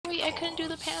I couldn't do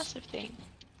the passive thing?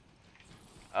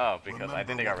 Oh, because I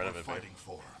think they got rid of it, babe.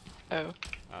 Oh.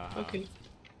 Okay.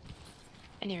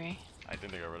 Anyway. I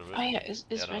think they got rid of it. Oh yeah, is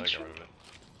no, Venture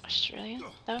Australian?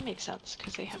 That would make sense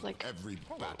because they have like every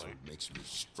battle makes me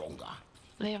stronger.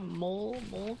 they have mole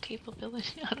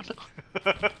capability. I don't know.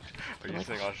 Are you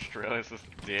saying Australia's just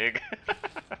dig?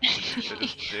 They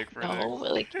just dig for no,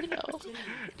 but like you know,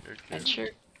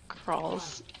 Venture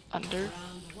crawls under.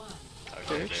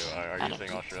 Okay, are you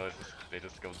saying Australia's just, they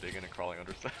just go digging and crawling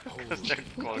under stuff? Because they're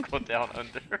going to go down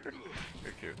under.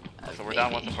 You're cute. So we're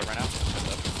down one support right now.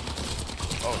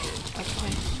 Oh shoot.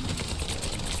 Okay.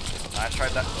 I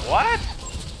tried that. What?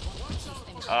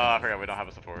 Oh, I forgot we don't have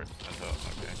a support. So,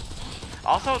 okay.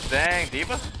 Also, dang,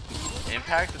 D.Va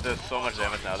Impact does so much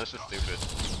damage now. This is stupid.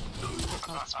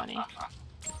 Oh, that's funny.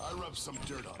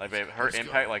 Like, babe, her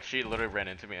impact, like, she literally ran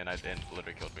into me and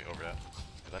literally killed me over that.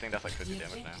 Because I think that's like 50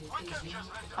 damage now.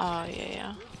 Oh,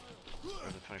 yeah. Or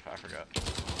is it 25? I forgot.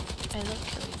 I love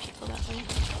killing people that way.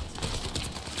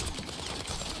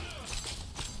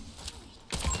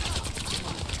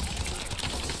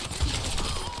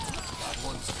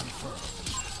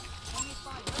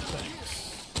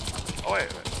 Oh wait.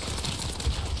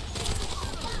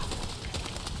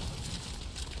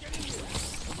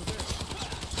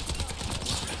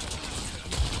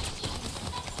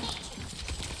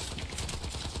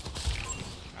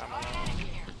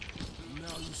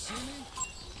 Now you see me?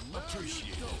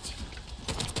 Appreciate it.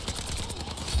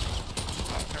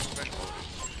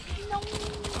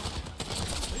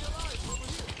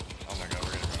 Oh my god,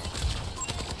 we're gonna go.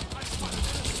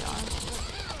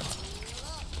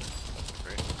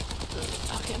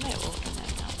 Okay, I might open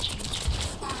that now, change.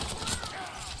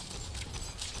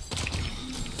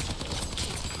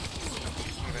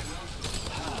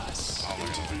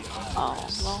 Oh,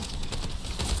 well.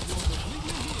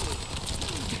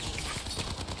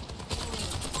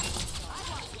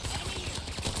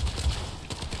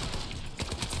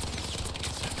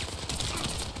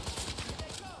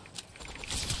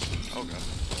 Oh god.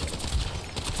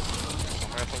 Oh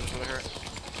my god, something's really hurt.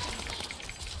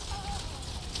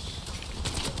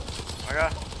 Oh my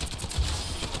god.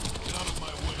 Get out of my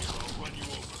way or I'll run you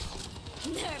over.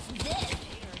 Nerf this!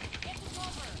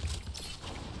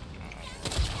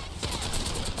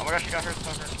 Oh my gosh, she got hurt,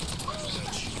 so hurt.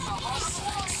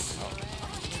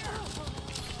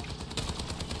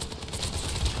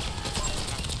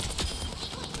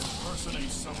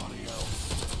 Impersonate somebody else.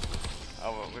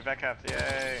 Oh, well, we back capped,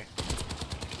 yay!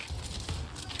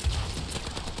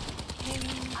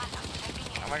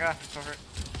 Oh my god, so hurt.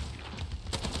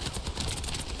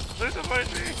 There's somebody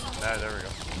me! Nah, there we go.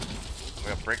 We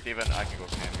got bricked even, I can go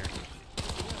cam here.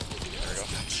 There we go.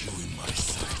 Got you in my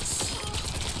sights.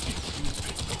 You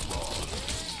picked the wrong.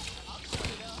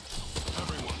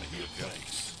 Everyone here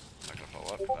thanks. Not gonna follow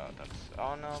up. That's.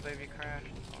 Oh no, baby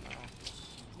crashed. Oh no.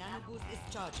 Nano boost is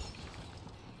charging.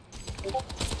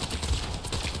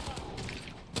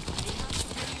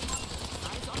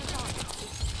 Eyes on the target.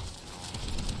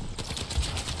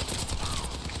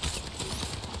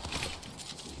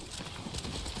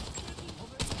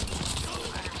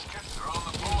 They're on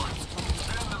the board.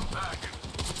 Send them back.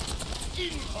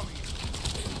 Incoming.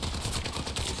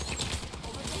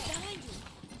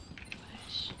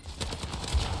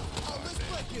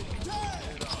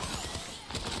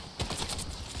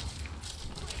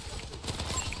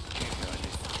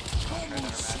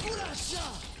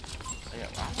 Yeah,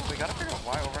 we gotta figure out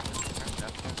why Overwatch is different.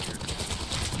 That's so weird.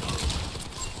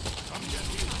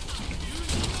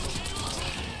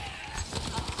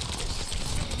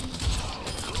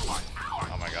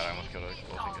 Oh my god, I almost killed a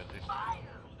golden Genji.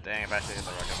 Dang, if I actually hit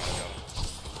the rocket, I might have got him.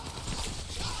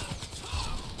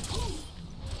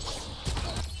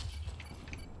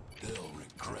 They'll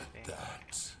regret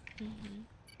that.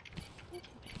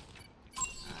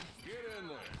 Get in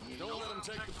there. Don't let them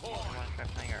take the point. Come on, try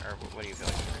playing, or what do you feel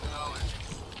like?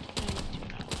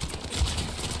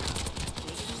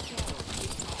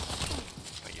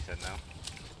 What you said no?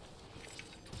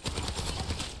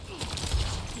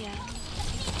 Yeah.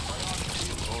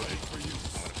 I'm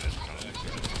gonna finish on the next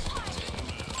round.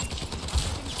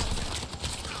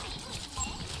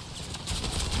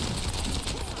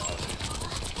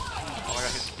 Oh my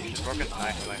god, he's broken.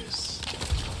 Nice, nice.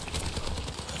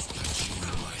 I've got you in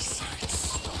my sights.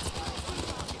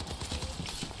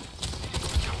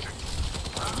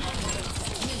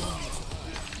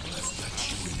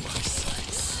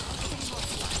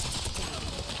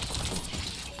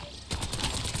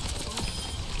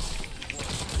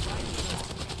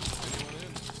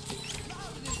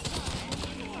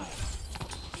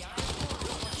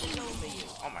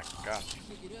 Oh my god.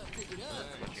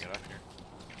 Switching it up here.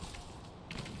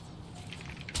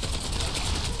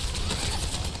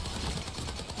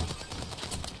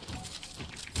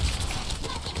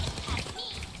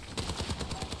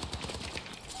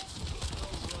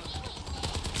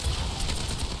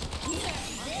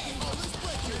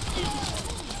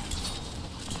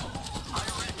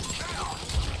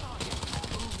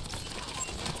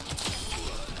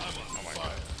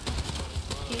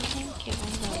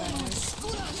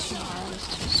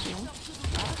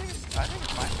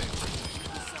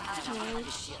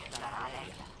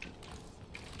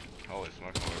 Holy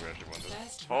smokes, we actually won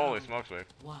this. Holy smokes, wave.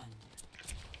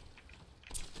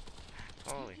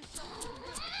 Holy.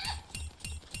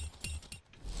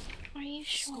 Are you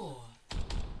sure?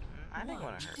 I think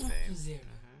one hurt, babe.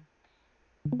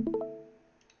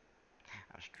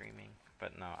 I'm streaming.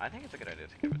 But no, I think it's a good idea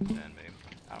to give it 10, babe.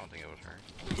 I don't think it was her.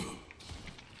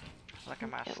 Look at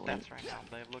my stats right now,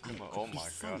 babe. Look at my. Oh my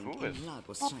god, who is.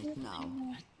 Right now.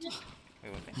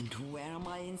 Wait, what thing? And where am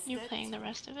I instead? You're playing the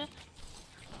rest of it?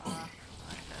 Can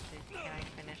I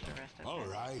finish the rest of it?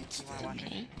 Alright,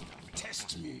 Okay.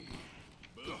 test me.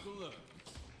 I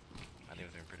think it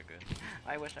was doing pretty good.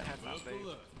 I wish I had my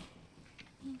babe.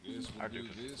 Our Duke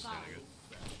is doing good.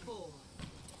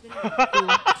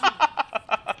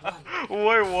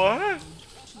 Wait, what?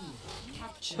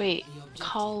 Wait,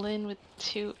 Colin with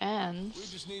 2 N's. We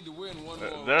just need to win one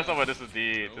more. There's no way this is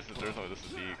D. There's no way this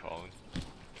is D, Colin.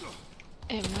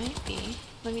 It might be.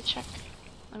 Let me check.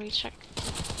 Let me check.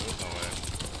 There's no way.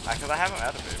 Cause I have him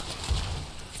added, babe.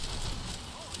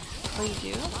 Oh, you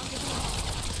do?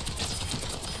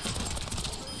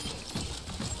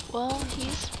 Well,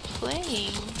 he's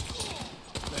playing.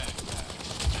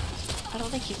 I don't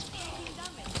think he's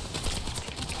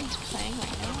playing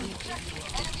right now.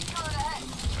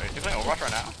 Wait, he's playing Overwatch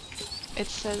right now? It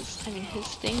says, I mean, his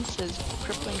thing says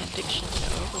crippling addiction to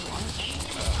Overwatch.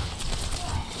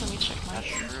 Let me check my That's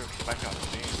true. He's back on the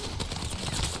team.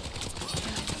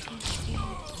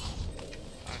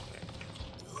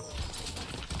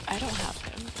 I don't have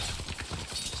him.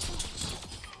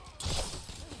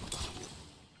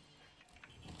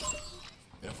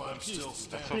 If I'm still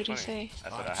standing. So What did he funny. say? I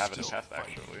said I have it in test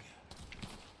actually.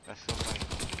 That's so funny.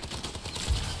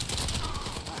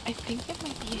 I think it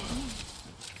might be him.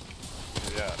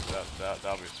 Yeah,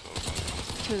 that'll be so funny.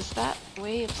 Because that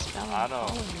way of spelling I know.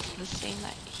 Colin is the same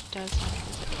that he does on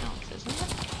his accounts, isn't it?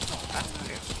 That's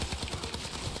funny.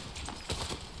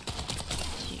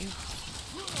 You.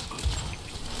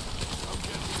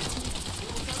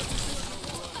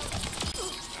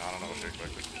 I don't know what to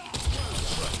expect.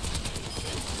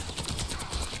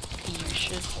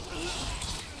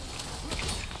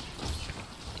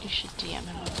 You should DM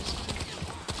him on Discord.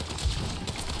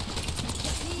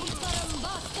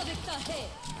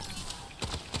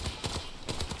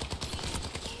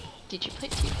 Did you play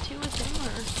 2-2 with him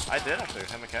or? I did actually,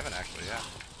 him and Kevin actually, yeah.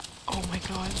 Oh my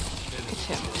god. It's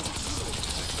him.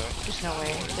 So, There's no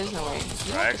way. There's no way.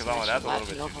 You right, don't because that's a little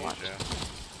just bit mention too that niche, in yeah. Overwatch.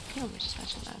 You don't just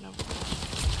mention that in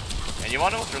Overwatch. And you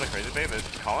wanna know what's really crazy, babe? Is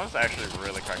Colin's actually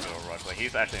really cracked at Overwatch. Like,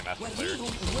 he's actually a master player.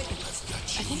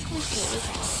 I think we did it.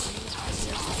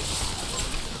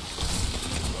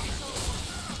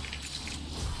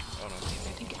 Oh no.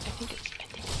 I think it's.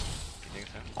 You think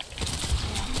so?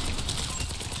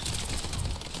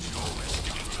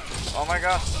 Oh my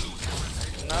god!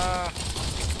 No!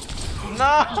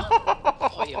 No!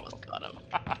 Oh, you almost got him.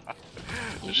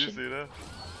 Did you see that?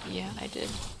 Yeah, I did.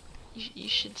 You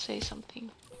should say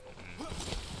something.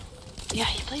 Yeah,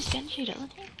 he plays Genji,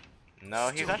 doesn't he? No,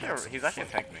 he's actually a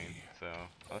tank main, so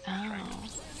let's try.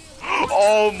 Oh.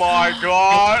 Oh my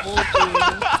god!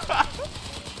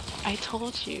 I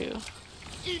told you.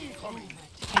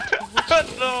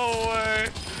 No way!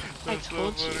 I That's so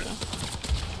told you. funny.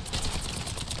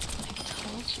 I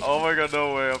told you. Oh my god,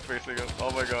 no way, I'm facing him.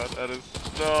 Oh my god, that is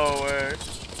no way.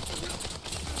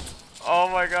 Oh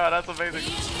my god, that's amazing.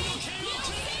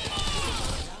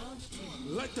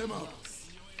 Let them out.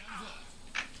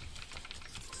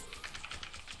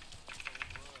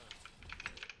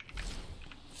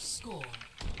 Score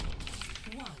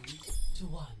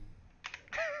 1-1.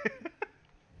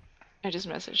 I just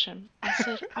messaged him. I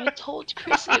said, I told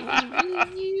Chris it was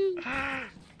really you.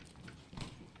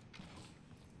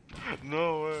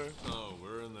 No way. Oh,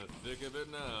 we're in the thick of it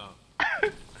now.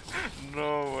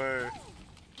 No way.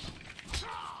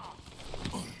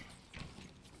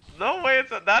 No way,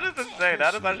 that is insane.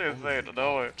 That is actually insane.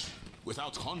 No way.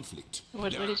 Without conflict.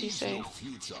 What did you say? No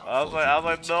future I was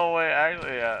like, no way.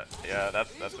 Actually, yeah,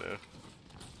 that's it.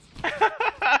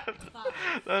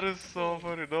 That is so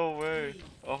funny. No way.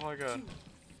 Oh my god.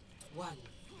 1.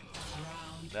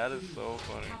 That is so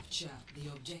funny. Capture the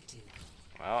objective.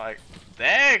 Well,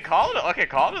 dang, Colin. Okay,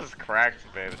 Colin is cracked,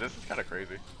 baby. This is kind of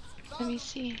crazy. Let me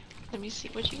see. Let me see.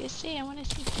 What'd you guys say? I want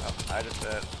to see. Oh, I just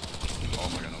said. Oh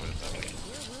my god, no, what is that? Your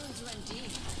wounds run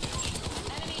deep.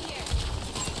 Enemy here.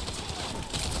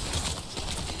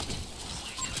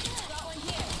 Got one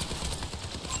here.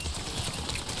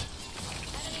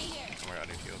 Enemy here. Oh my god, I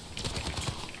need heals.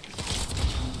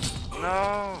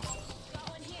 No. Got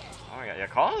one here. Oh my god, yeah,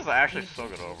 Colin is actually so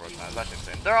good over Overwatch. That's actually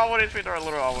insane. They're all 1 HP. They're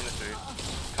literally all 1 HP.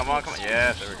 Come on, come on.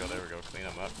 Yes, there we go, there we go. Clean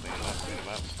him up, clean him up, clean him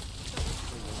up.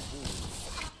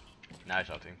 Nice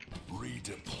shot, team.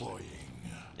 Redeploying.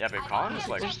 Yeah, babe, Colin is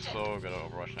like so good at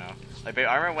Overwatch now. Like, babe,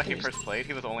 I remember when he first played,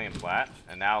 he was only in flat,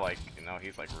 and now, like, you know,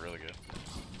 he's like really good.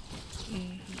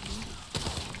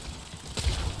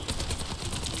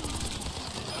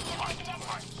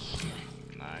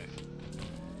 Nice.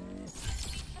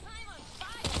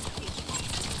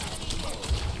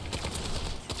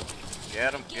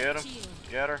 Get him, get him,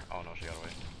 get her. Oh no, she got away.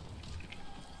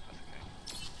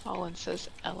 That's okay. Colin says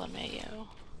LMAO.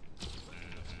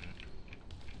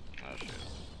 Oh shit.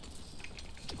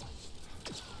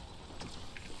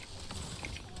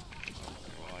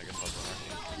 Well, I guess I'll run our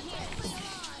team.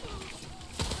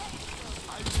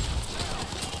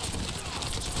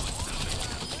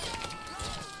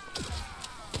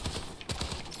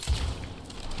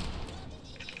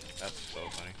 That's so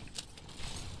funny.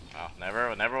 Wow,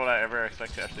 never would I ever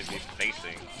expect to actually be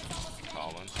facing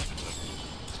Colin.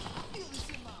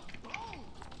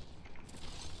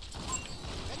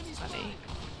 Funny.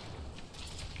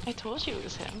 I told you it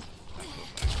was him. That's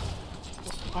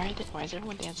so funny. Why is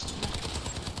everyone dancing?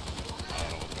 I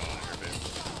don't know what's going on here, babe.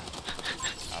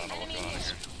 I don't know what's going on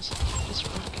here. Just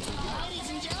rocking.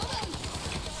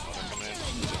 Oh, they're coming in.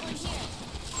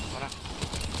 What up?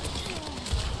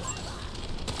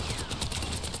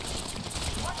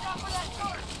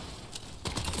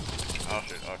 Oh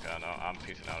shit, okay, no, I'm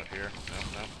piecing out of here.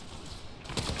 No.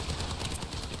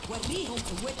 Funny. I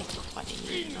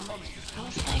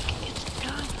was like, it's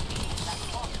gone.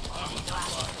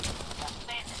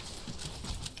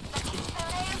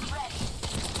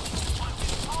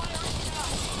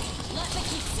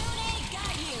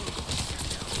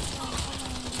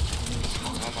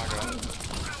 Oh my god.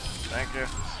 Thank you.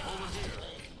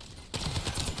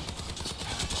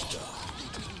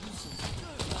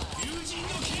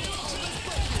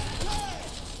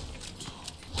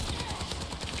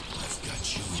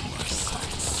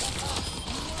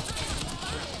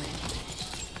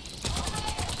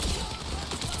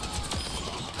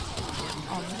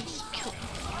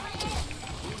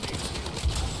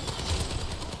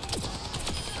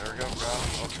 There we go, bro.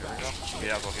 Oh, here we go.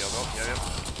 Heal, go. Yep.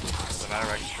 Doesn't matter,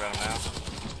 I can shred him now.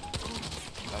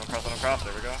 Let him cross,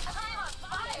 there we go.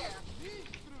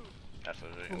 That's what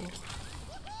it is.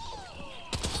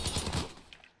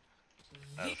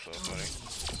 That is so funny.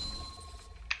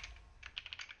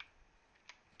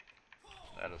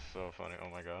 That is so funny, oh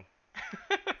my god.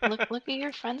 Look at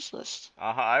your friends list.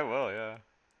 I will, yeah.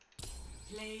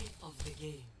 Play of the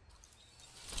game.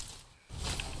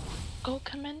 Go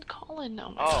commend Colin.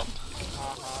 Oh my Oh.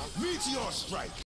 god. Meteor strike.